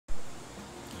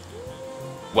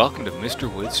Welcome to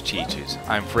Mr. Woods Teaches.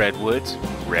 I'm Fred Woods,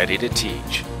 ready to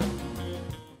teach.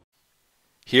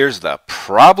 Here's the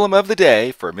problem of the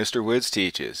day for Mr. Woods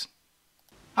Teaches.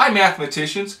 Hi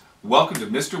mathematicians, welcome to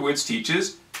Mr. Woods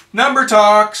Teaches Number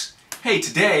Talks. Hey,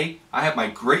 today I have my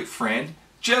great friend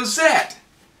Josette.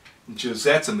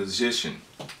 Josette's a musician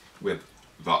with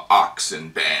the Oxen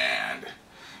Band.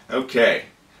 Okay,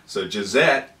 so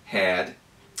Josette had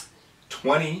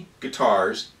 20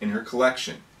 guitars in her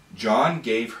collection. John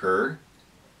gave her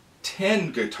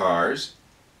 10 guitars.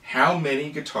 How many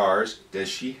guitars does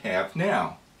she have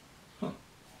now?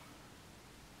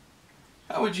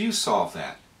 How would you solve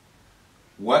that?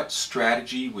 What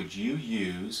strategy would you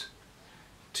use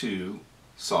to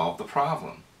solve the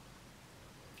problem?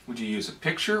 Would you use a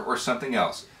picture or something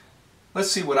else?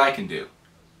 Let's see what I can do.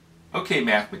 Okay,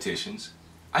 mathematicians,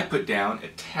 I put down a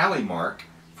tally mark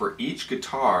for each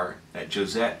guitar that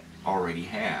Josette already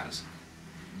has.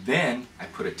 Then I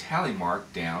put a tally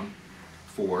mark down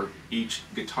for each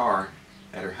guitar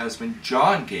that her husband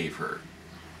John gave her.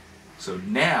 So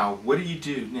now, what do you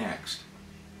do next?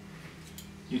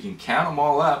 You can count them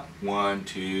all up, 1,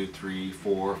 2, 3,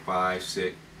 4, 5,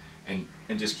 6, and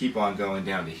just keep on going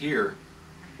down to here,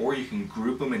 or you can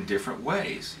group them in different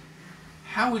ways.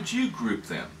 How would you group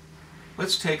them?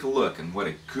 Let's take a look and what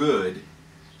a good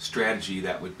strategy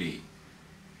that would be.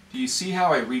 Do you see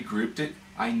how I regrouped it?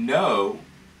 I know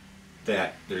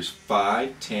that there's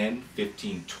 5, 10,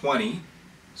 15, 20.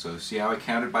 So see how I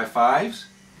counted by fives?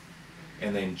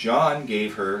 And then John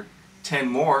gave her 10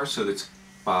 more, so that's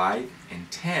 5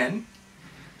 and 10.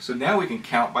 So now we can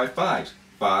count by fives.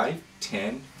 5,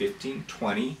 10, 15,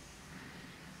 20,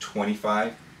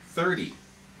 25, 30.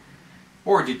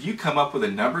 Or did you come up with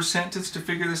a number sentence to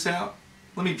figure this out?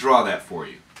 Let me draw that for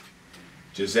you.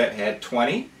 Josette had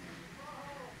 20.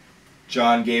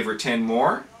 John gave her 10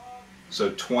 more. So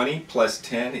 20 plus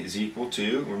 10 is equal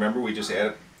to, remember we just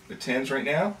added the 10s right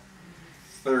now?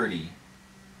 30.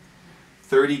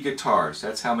 30 guitars,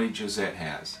 that's how many Josette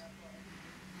has.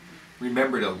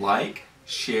 Remember to like,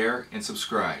 share, and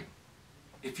subscribe.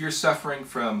 If you're suffering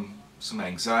from some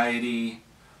anxiety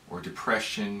or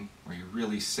depression, or you're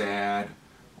really sad,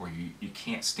 or you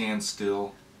can't stand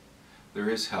still, there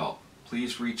is help.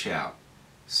 Please reach out.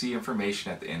 See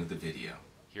information at the end of the video.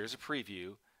 Here's a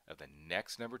preview of the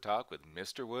next Number Talk with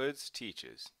Mr. Woods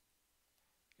Teaches.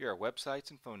 Here are websites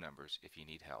and phone numbers if you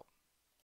need help.